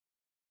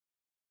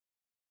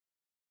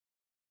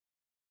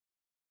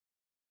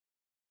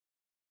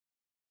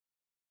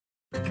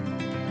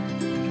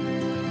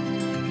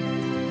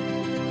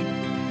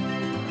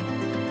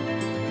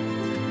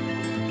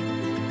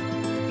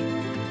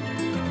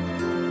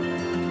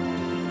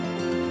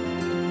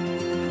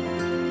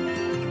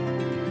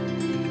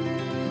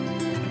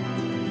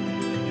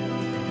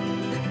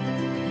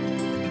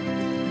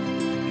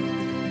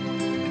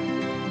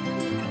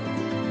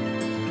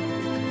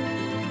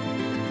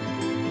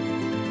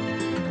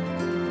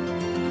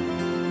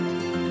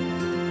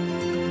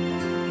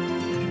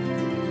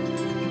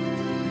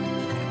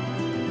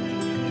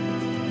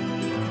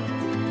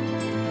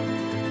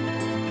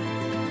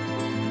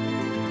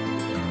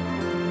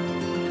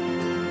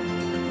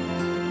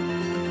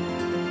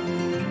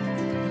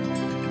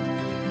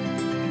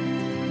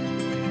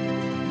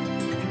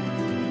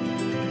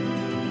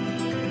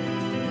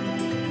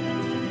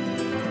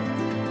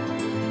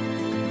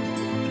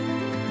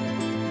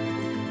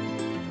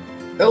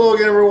Hello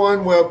again,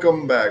 everyone.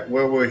 Welcome back.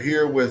 Well, we're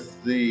here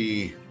with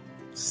the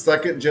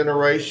second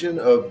generation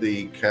of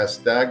the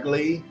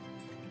Casdagli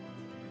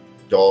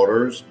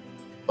Daughters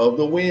of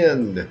the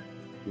Wind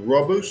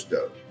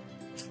Robusto.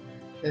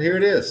 And here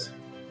it is,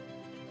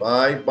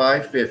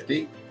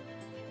 5x50.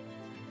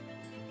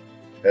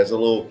 Has a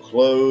little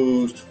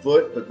closed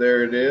foot, but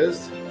there it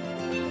is.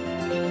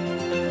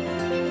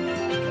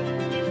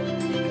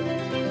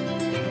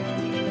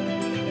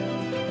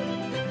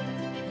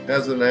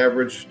 Has an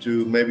average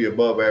to maybe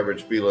above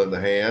average feel in the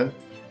hand.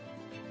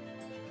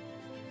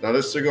 Now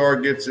this cigar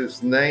gets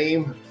its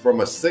name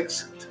from a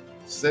 6th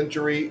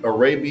century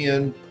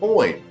Arabian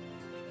poem.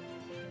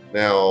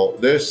 Now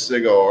this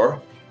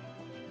cigar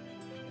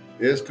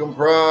is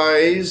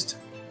comprised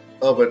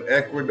of an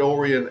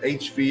Ecuadorian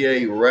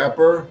HVA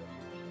wrapper,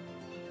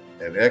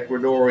 an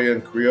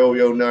Ecuadorian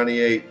Criollo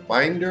 98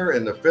 binder,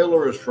 and the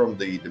filler is from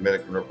the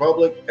Dominican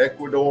Republic,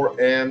 Ecuador,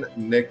 and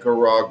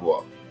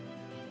Nicaragua.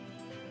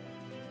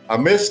 I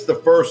missed the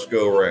first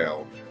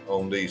go-round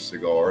on these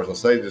cigars. I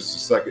say this is the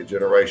second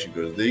generation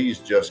because these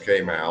just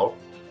came out.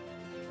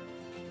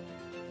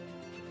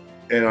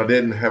 And I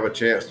didn't have a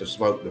chance to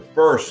smoke the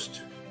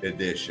first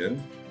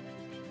edition.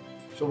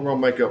 So we're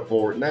going to make up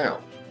for it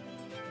now.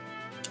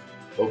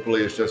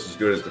 Hopefully it's just as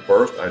good as the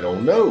first. I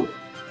don't know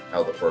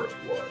how the first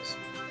was.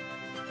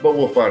 But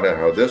we'll find out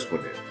how this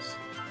one is.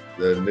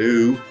 The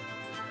new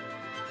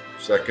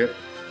second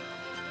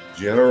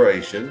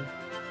generation,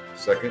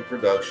 second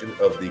production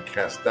of the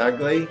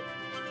Casdagli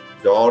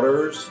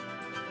Daughters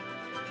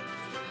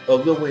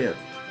of the Wind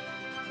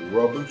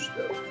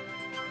Robusto.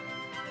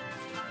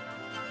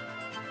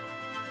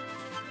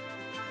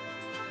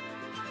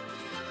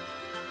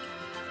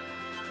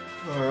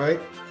 All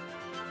right.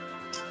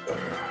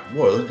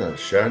 Boy, look at that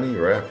shiny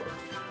wrapper.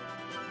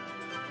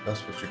 That's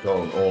what you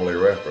call an oily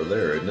wrapper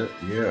there, isn't it?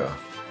 Yeah.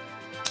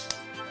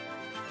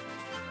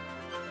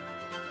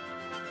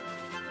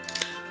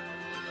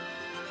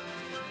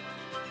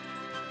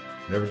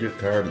 Never get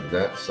tired of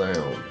that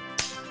sound.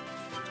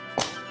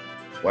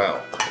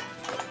 Wow.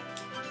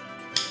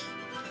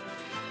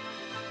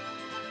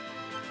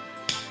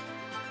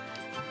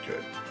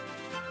 Good.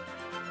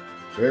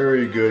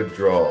 Very good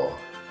draw.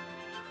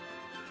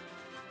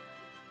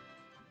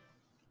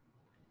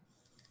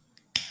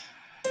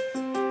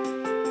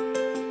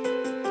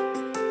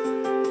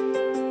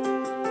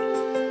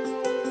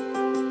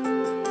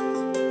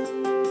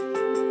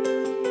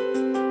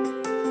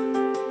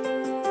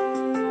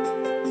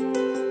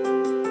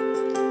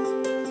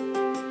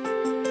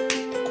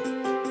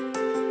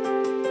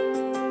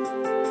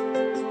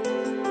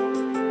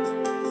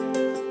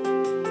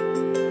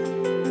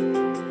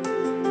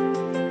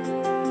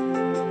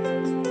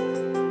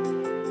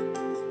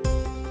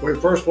 The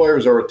first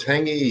flavors are a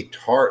tangy,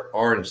 tart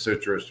orange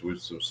citrus with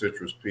some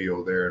citrus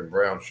peel there and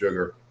brown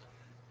sugar,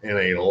 and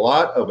a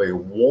lot of a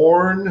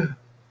worn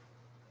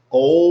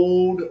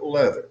old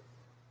leather.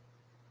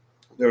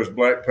 There's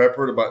black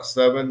pepper at about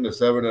 7 to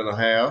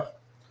 7.5.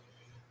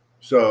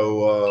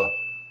 So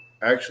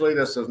actually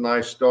that's a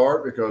nice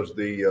start because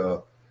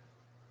the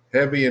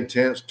heavy,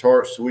 intense,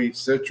 tart, sweet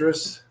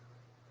citrus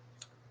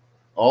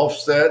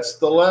offsets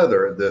the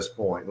leather at this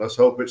point. Let's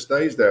hope it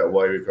stays that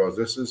way because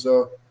this is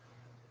a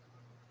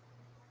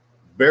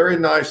very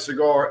nice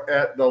cigar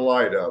at the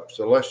light up.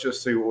 So let's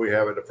just see what we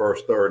have in the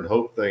first third and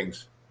hope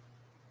things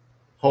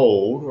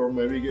hold or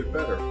maybe get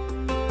better.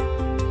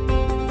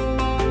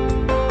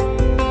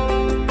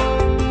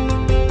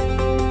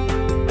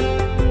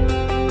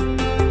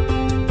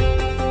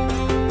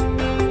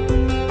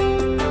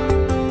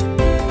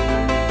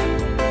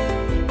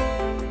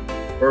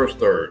 First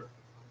third.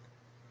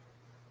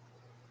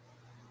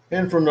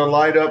 And from the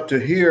light up to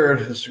here,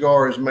 the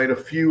cigar has made a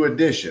few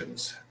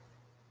additions.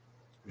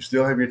 You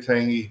still have your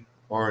tangy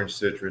orange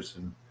citrus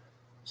and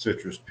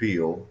citrus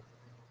peel.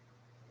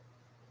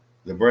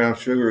 The brown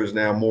sugar is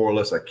now more or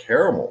less a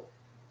caramel.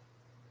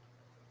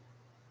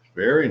 It's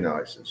very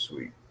nice and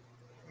sweet.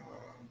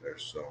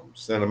 There's some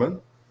cinnamon.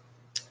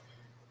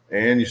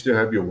 And you still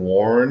have your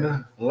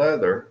worn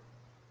leather.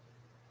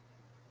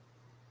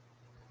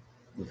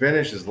 The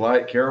finish is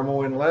light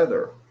caramel and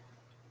leather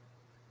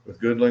with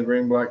good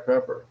lingering black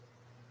pepper.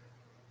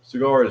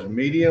 Cigar is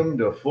medium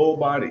to full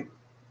body.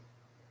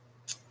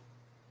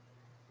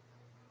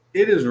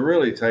 It is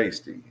really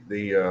tasty.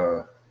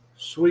 The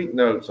sweet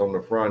notes on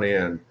the front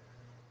end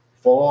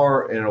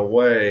far and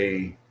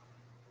away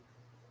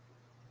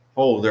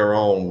hold their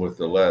own with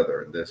the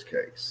leather in this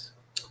case.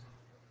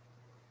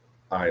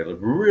 I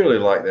really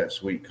like that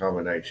sweet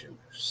combination.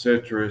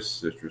 Citrus,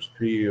 citrus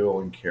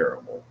peel, and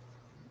caramel.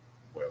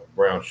 Well,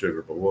 brown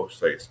sugar, but we'll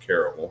say it's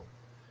caramel,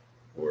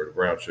 where the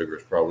brown sugar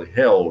is probably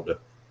held.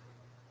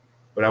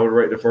 But I would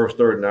rate the first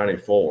third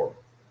 94.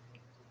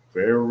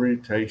 Very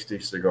tasty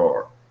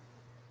cigar.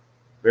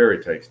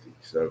 Very tasty.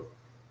 So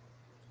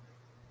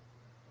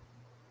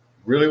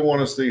really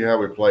want to see how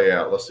we play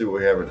out. Let's see what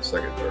we have in the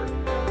second third.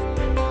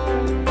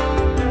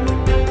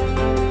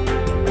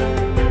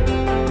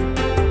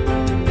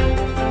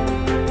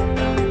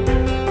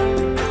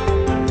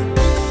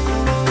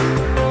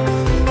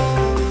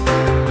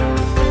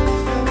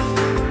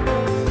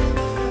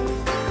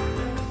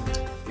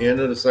 End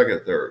of the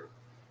second third.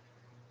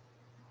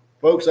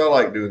 Folks, I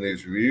like doing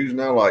these reviews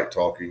and I like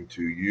talking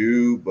to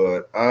you,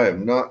 but I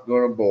am not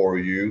going to bore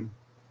you.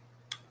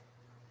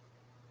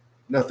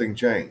 Nothing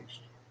changed.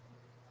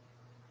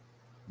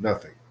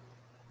 Nothing.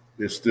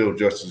 It's still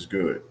just as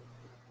good.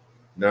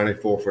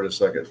 94 for the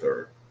second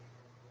third.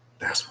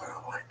 That's what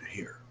I like to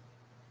hear.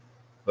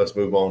 Let's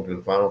move on to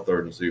the final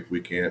third and see if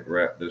we can't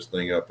wrap this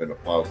thing up in a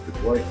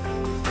positive way.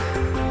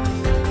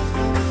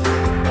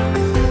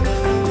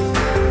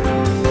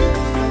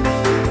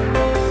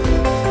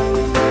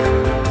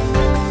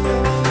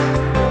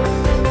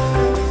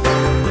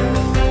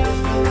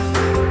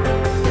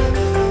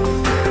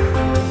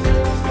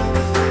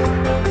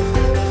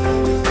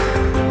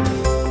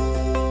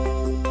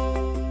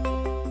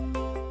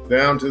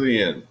 Down to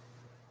the end,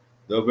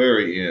 the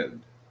very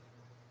end.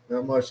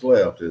 Not much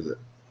left, is it?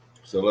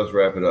 So let's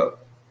wrap it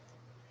up.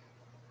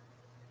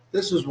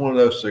 This is one of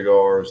those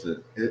cigars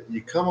that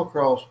you come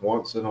across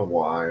once in a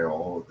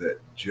while that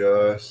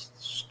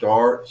just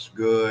starts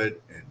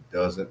good and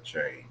doesn't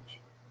change.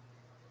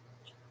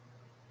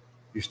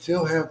 You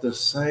still have the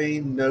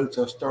same notes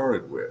I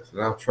started with,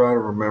 and I'll try to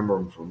remember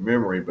them from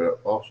memory, but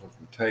also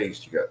from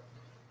taste. You got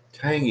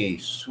tangy,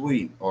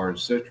 sweet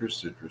orange citrus,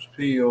 citrus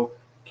peel,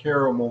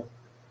 caramel,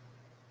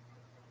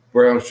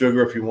 brown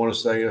sugar, if you want to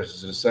say this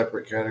is a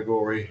separate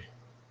category,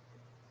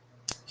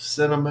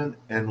 cinnamon,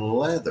 and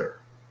leather.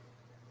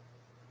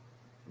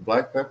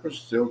 Black pepper's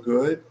still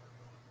good,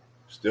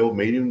 still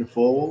medium to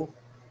full.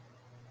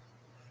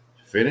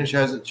 Finish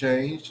hasn't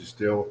changed, it's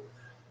still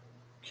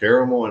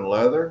caramel and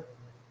leather.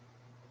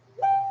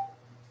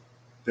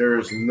 There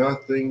is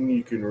nothing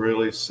you can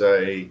really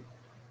say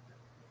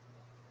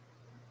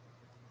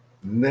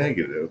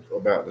negative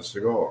about the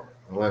cigar,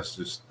 unless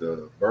it's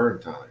the burn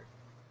time.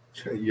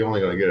 You're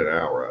only going to get an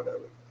hour out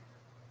of it.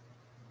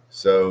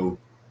 So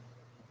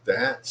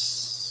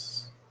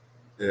that's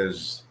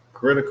as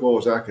critical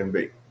as I can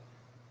be.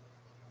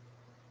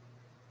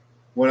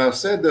 When I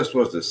said this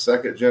was the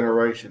second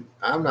generation,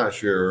 I'm not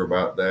sure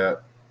about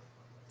that.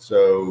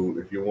 So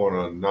if you want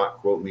to not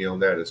quote me on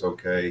that, it's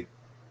okay.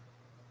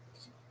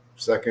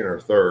 Second or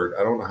third,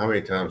 I don't know how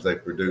many times they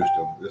produced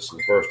them. This is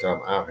the first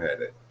time I've had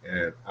it,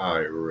 and I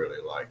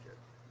really like it.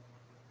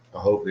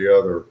 I hope the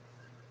other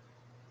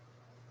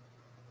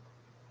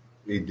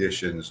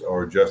editions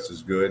are just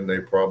as good, and they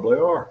probably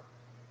are.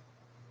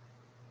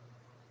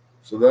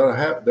 So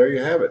there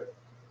you have it.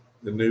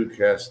 The new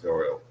cast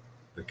oil,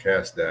 the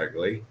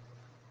Casdagli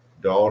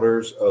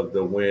Daughters of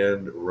the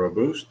Wind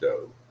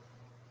Robusto.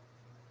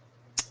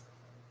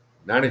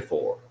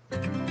 94.